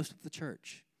is most of the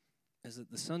church. Is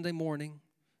that the Sunday morning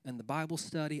and the Bible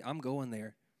study, I'm going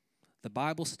there. The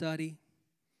Bible study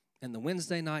and the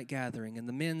Wednesday night gathering and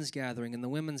the men's gathering and the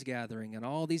women's gathering and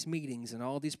all these meetings and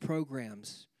all these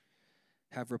programs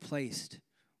have replaced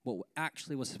what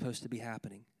actually was supposed to be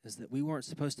happening, is that we weren't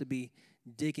supposed to be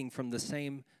digging from the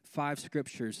same 5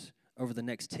 scriptures over the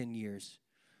next 10 years,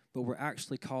 but we're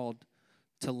actually called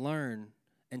to learn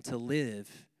and to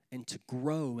live and to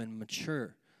grow and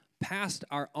mature past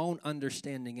our own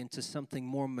understanding into something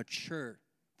more mature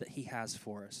that he has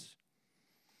for us.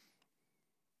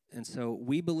 And so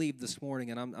we believe this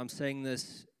morning, and I'm saying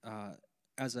this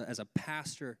as a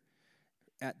pastor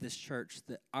at this church,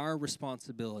 that our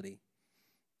responsibility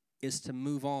is to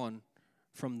move on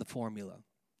from the formula,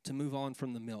 to move on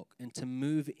from the milk, and to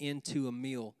move into a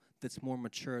meal that's more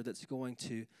mature, that's going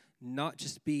to not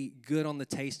just be good on the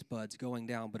taste buds going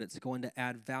down, but it's going to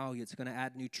add value, it's going to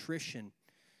add nutrition,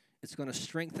 it's going to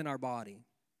strengthen our body.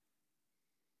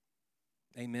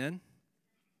 Amen?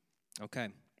 Okay.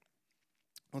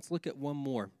 Let's look at one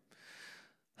more.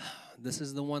 This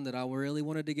is the one that I really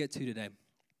wanted to get to today.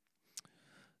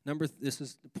 This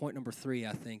is point number 3,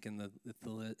 I think, in the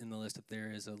list. If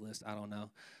there is a list, I don't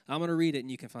know. I'm going to read it, and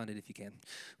you can find it if you can.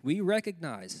 We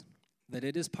recognize that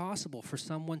it is possible for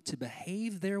someone to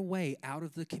behave their way out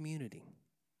of the community.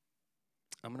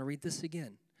 I'm going to read this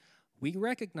again. We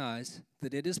recognize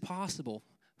that it is possible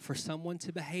for someone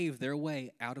to behave their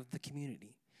way out of the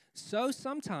community. So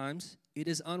sometimes it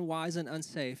is unwise and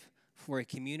unsafe for a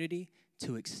community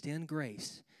to extend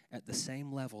grace at the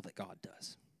same level that God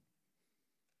does.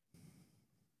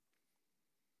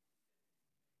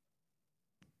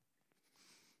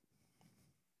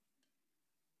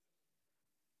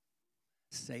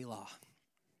 Selah.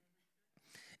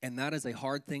 And that is a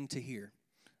hard thing to hear,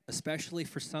 especially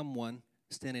for someone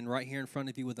standing right here in front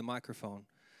of you with a microphone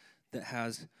that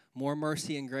has more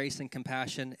mercy and grace and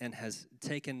compassion and has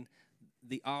taken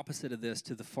the opposite of this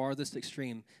to the farthest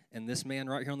extreme. And this man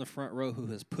right here on the front row who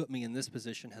has put me in this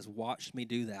position has watched me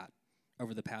do that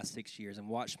over the past 6 years and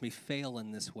watched me fail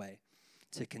in this way,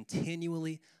 to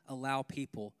continually allow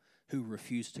people who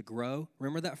refuse to grow.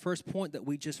 Remember that first point that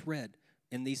we just read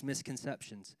in these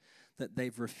misconceptions, that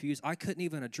they've refused. I couldn't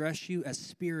even address you as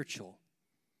spiritual.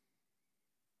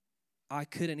 I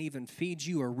couldn't even feed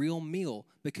you a real meal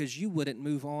because you wouldn't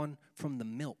move on from the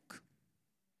milk.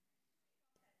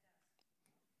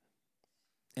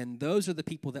 And those are the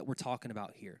people that we're talking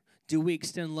about here. Do we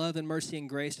extend love and mercy and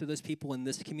grace to those people in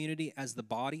this community as the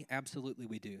body? Absolutely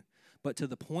we do. But to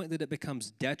the point that it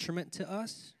becomes detriment to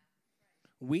us,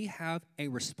 we have a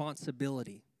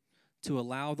responsibility to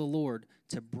allow the Lord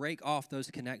to break off those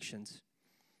connections.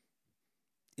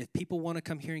 If people want to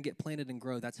come here and get planted and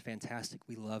grow, that's fantastic.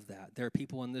 We love that. There are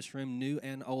people in this room, new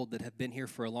and old, that have been here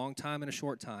for a long time and a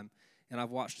short time. And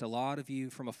I've watched a lot of you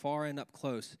from afar and up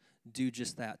close do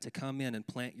just that, to come in and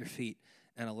plant your feet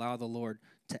and allow the Lord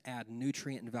to add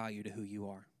nutrient and value to who you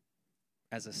are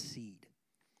as a seed.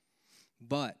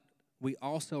 But we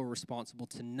also are responsible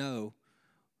to know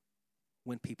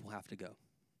when people have to go.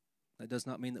 That does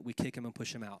not mean that we kick them and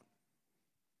push them out.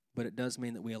 But it does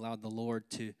mean that we allow the Lord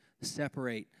to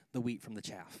separate the wheat from the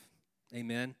chaff.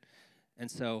 Amen?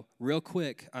 And so, real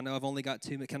quick, I know I've only got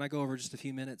 2 minutes. Can I go over just a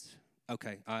few minutes?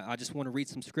 Okay, I just want to read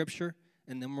some scripture,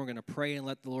 and then we're going to pray and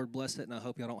let the Lord bless it, and I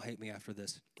hope y'all don't hate me after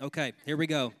this. Okay, here we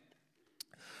go.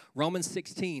 Romans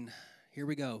 16, here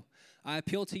we go. I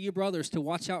appeal to you, brothers, to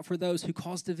watch out for those who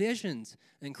cause divisions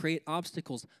and create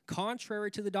obstacles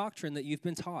contrary to the doctrine that you've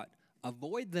been taught.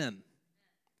 Avoid them.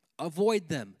 Avoid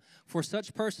them. For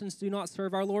such persons do not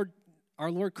serve our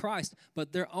Lord Christ,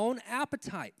 but their own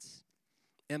appetites.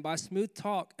 And by smooth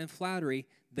talk and flattery,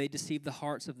 they deceive the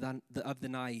hearts of the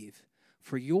naive.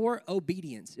 For your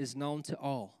obedience is known to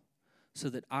all, so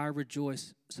that I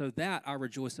rejoice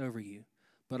over you.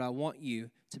 But I want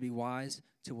you to be wise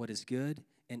to what is good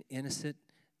and innocent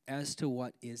as to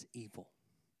what is evil.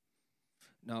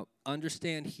 Now,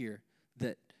 understand here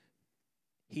that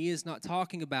he is not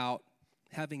talking about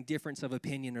having difference of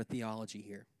opinion or theology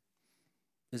here.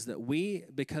 Is that we,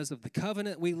 because of the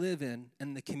covenant we live in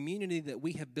and the community that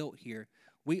we have built here,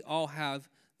 we all have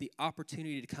the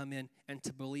opportunity to come in and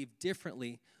to believe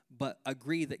differently, but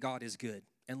agree that God is good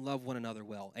and love one another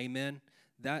well. Amen?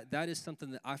 That is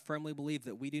something that I firmly believe,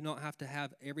 that we do not have to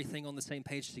have everything on the same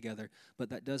page together, but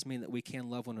that does mean that we can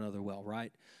love one another well,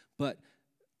 right? But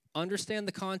understand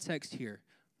the context here.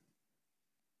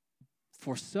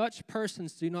 For such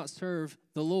persons do not serve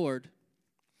the Lord,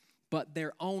 but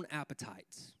their own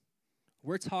appetites.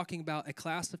 We're talking about a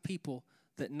class of people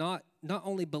that not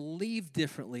only believe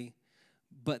differently,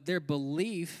 but their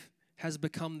belief has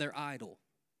become their idol.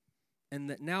 And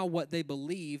that now what they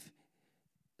believe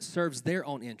serves their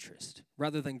own interest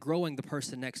rather than growing the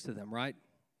person next to them, right?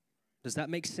 Does that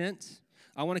make sense?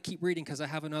 I want to keep reading because I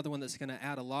have another one that's going to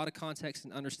add a lot of context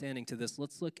and understanding to this.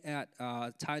 Let's look at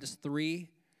Titus 3,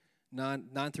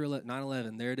 9 through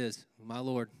 11. There it is. My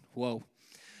Lord. Whoa.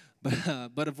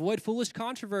 But avoid foolish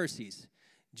controversies,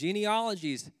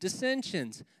 genealogies,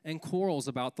 dissensions, and quarrels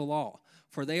about the law,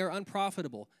 for they are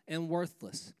unprofitable and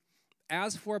worthless.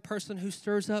 As for a person who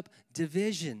stirs up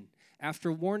division,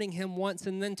 after warning him once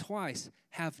and then twice,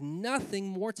 have nothing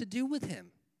more to do with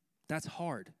him. That's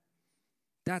hard.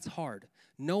 That's hard.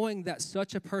 Knowing that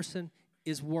such a person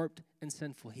is warped and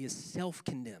sinful. He is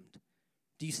self-condemned.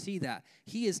 Do you see that?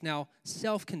 He is now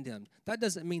self-condemned. That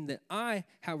doesn't mean that I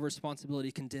have a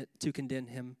responsibility to condemn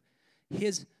him.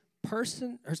 His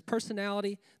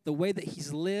personality, the way that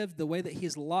he's lived, the way that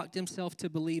he's locked himself to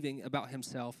believing about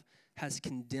himself has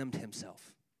condemned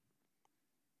himself.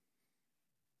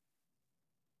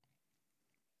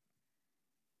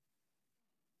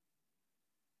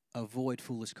 Avoid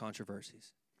foolish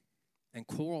controversies and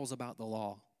quarrels about the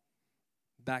law,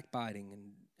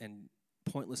 backbiting and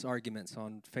pointless arguments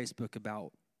on Facebook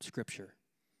about Scripture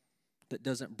that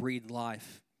doesn't breed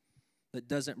life, that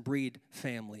doesn't breed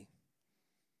family,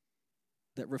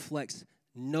 that reflects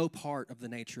no part of the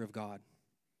nature of God.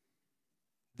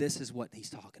 This is what he's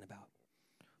talking about.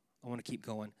 I want to keep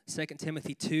going. 2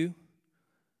 Timothy 2.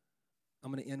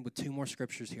 I'm going to end with two more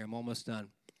scriptures here. I'm almost done.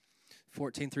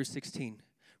 14 through 16.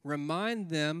 Remind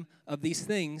them of these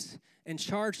things and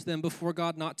charge them before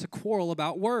God not to quarrel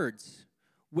about words,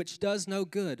 which does no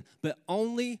good, but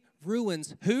only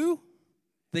ruins who?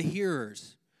 The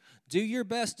hearers. Do your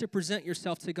best to present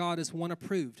yourself to God as one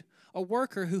approved, a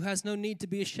worker who has no need to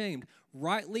be ashamed,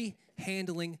 rightly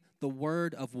handling the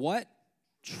word of what?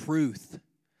 Truth.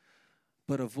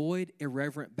 But avoid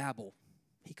irreverent babble.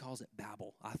 He calls it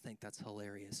babble. I think that's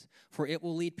hilarious. For it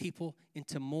will lead people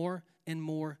into more and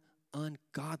more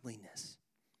ungodliness.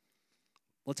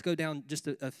 Let's go down just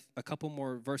a couple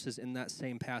more verses in that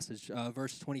same passage.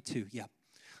 Verse 22, yeah.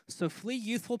 So flee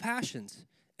youthful passions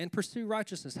and pursue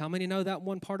righteousness. How many know that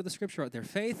one part of the scripture right there?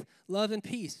 Faith, love, and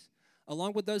peace,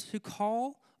 along with those who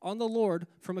call on the Lord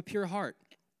from a pure heart.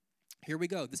 Here we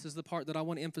go. This is the part that I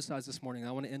want to emphasize this morning.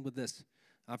 I want to end with this.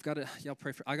 I got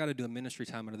to do a ministry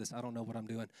time out of this. I don't know what I'm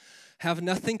doing. Have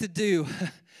nothing to do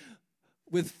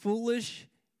with foolish,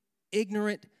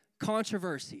 ignorant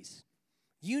controversies.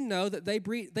 You know that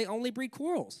they only breed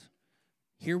quarrels.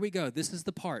 Here we go. This is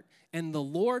the part. And the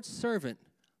Lord's servant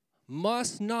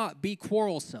must not be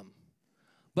quarrelsome,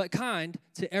 but kind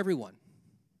to everyone.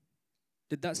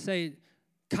 Did that say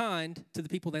kind to the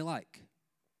people they like?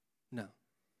 No.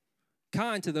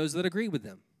 Kind to those that agree with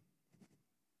them.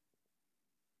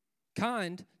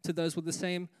 Kind to those with the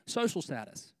same social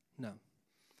status? No.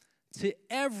 To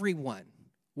everyone,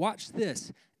 watch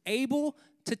this, able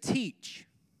to teach,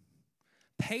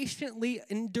 patiently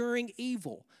enduring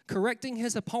evil, correcting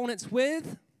his opponents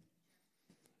with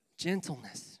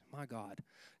gentleness. My God,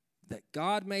 that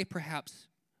God may perhaps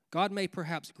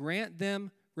grant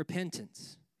them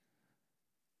repentance,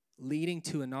 leading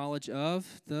to a knowledge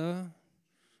of the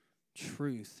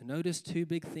truth. Notice two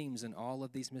big themes in all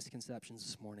of these misconceptions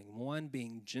this morning. One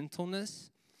being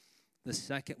gentleness, the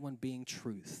second one being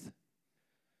truth.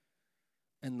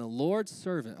 And the Lord's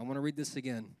servant, I want to read this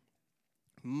again,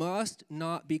 must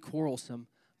not be quarrelsome,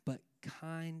 but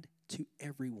kind to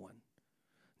everyone.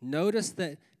 Notice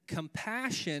that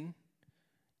compassion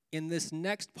in this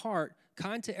next part,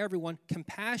 kind to everyone,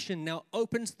 compassion now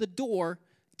opens the door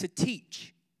to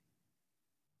teach.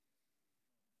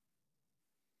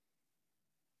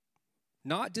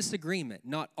 Not disagreement,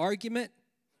 not argument,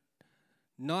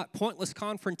 not pointless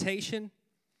confrontation.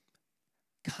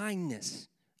 Kindness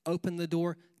opened the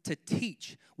door to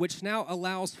teach, which now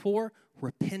allows for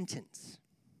repentance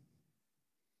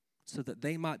so that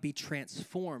they might be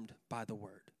transformed by the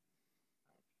word.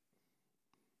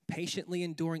 Patiently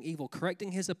enduring evil,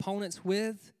 correcting his opponents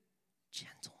with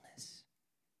gentleness,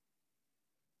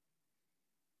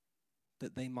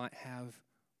 that they might have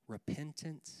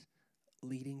repentance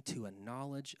leading to a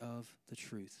knowledge of the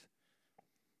truth.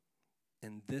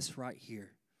 And this right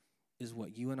here is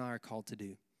what you and I are called to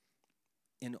do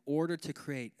in order to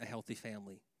create a healthy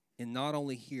family. And not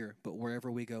only here, but wherever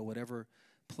we go, whatever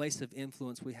place of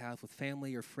influence we have with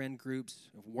family or friend groups,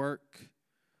 work,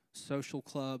 social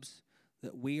clubs,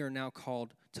 that we are now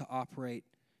called to operate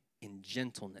in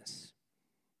gentleness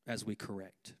as we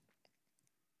correct.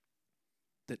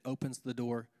 That opens the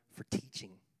door for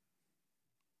teaching.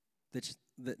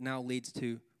 That now leads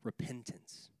to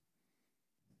repentance.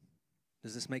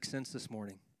 Does this make sense this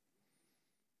morning?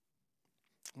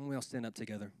 Why don't we all stand up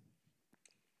together?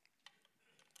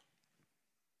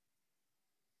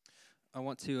 I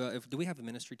want to, do we have a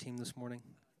ministry team this morning?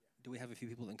 Do we have a few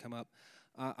people that can come up?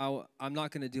 I'm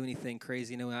not going to do anything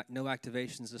crazy, no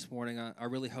activations this morning. I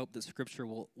really hope that Scripture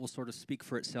will sort of speak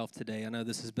for itself today. I know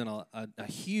this has been a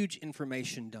huge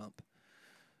information dump.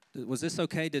 Was this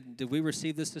okay? Did we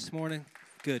receive this morning?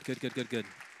 Good.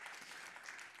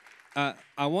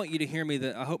 I want you to hear me.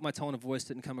 That I hope my tone of voice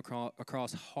didn't come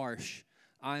across harsh.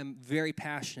 I am very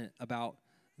passionate about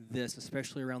this,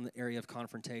 especially around the area of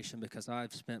confrontation, because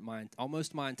I've spent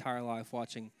almost my entire life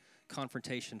watching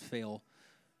confrontation fail,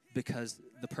 because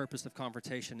the purpose of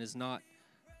confrontation is not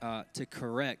to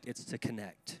correct, it's to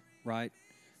connect, right?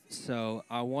 So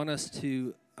I want us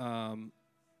to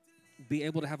be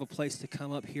able to have a place to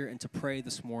come up here and to pray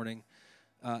this morning,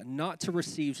 not to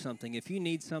receive something. If you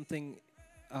need something,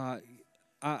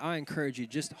 I encourage you,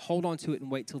 just hold on to it and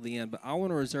wait till the end. But I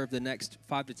want to reserve the next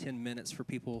 5 to 10 minutes for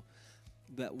people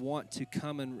that want to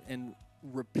come and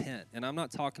repent. And I'm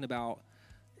not talking about,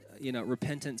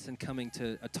 repentance and coming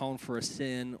to atone for a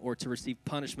sin or to receive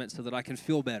punishment so that I can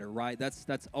feel better, right?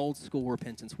 That's old school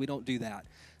repentance. We don't do that.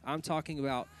 I'm talking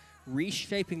about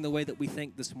reshaping the way that we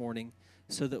think this morning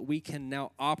so that we can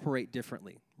now operate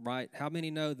differently, right? How many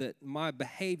know that my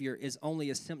behavior is only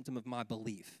a symptom of my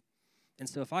belief? And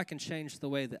so if I can change the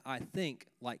way that I think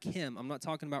like him, I'm not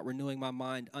talking about renewing my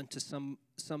mind unto some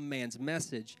man's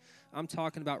message. I'm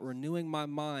talking about renewing my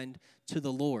mind to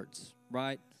the Lord's,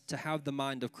 right? To have the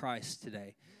mind of Christ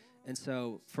today. And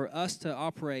so for us to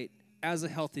operate as a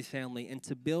healthy family and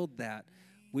to build that,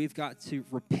 we've got to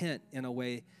repent in a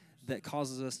way that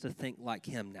causes us to think like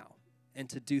him now and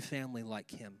to do family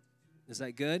like him. Is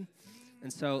that good?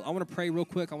 And so I want to pray real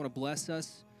quick. I want to bless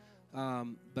us.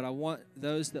 But I want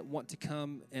those that want to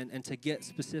come and to get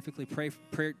specifically prayed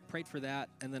for that,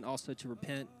 and then also to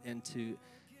repent and to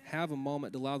have a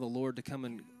moment to allow the Lord to come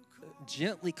and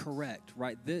gently correct,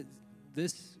 right?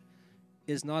 This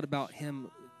is not about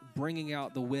him bringing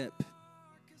out the whip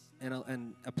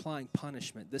and applying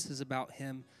punishment. This is about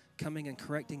him coming and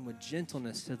correcting with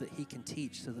gentleness so that he can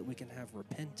teach, so that we can have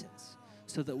repentance,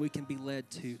 so that we can be led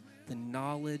to the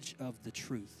knowledge of the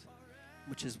truth,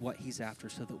 which is what he's after,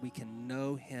 so that we can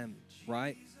know him,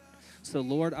 right? So,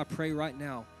 Lord, I pray right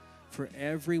now for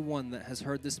everyone that has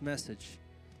heard this message,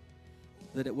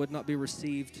 that it would not be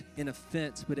received in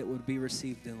offense, but it would be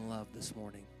received in love this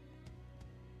morning.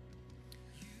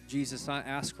 Jesus, I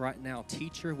ask right now,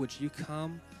 teacher, would you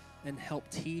come and help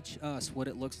teach us what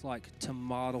it looks like to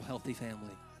model healthy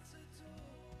family?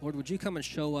 Lord, would you come and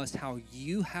show us how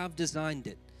you have designed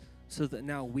it so that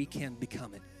now we can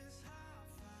become it?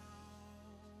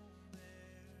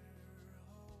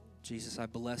 Jesus, I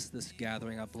bless this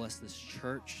gathering. I bless this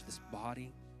church, this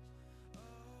body.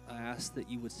 I ask that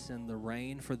you would send the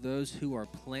rain for those who are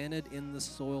planted in the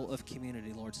soil of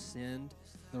community. Lord, send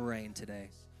the rain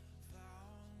today.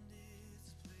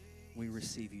 We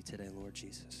receive you today, Lord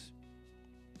Jesus.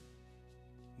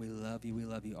 We love you. We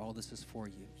love you. All this is for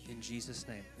you. In Jesus'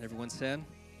 name. Everyone said,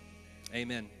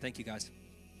 amen. Thank you, guys.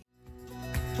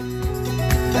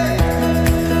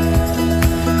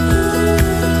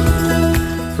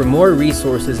 For more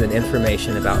resources and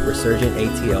information about Resurgent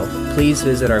ATL, please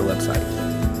visit our website,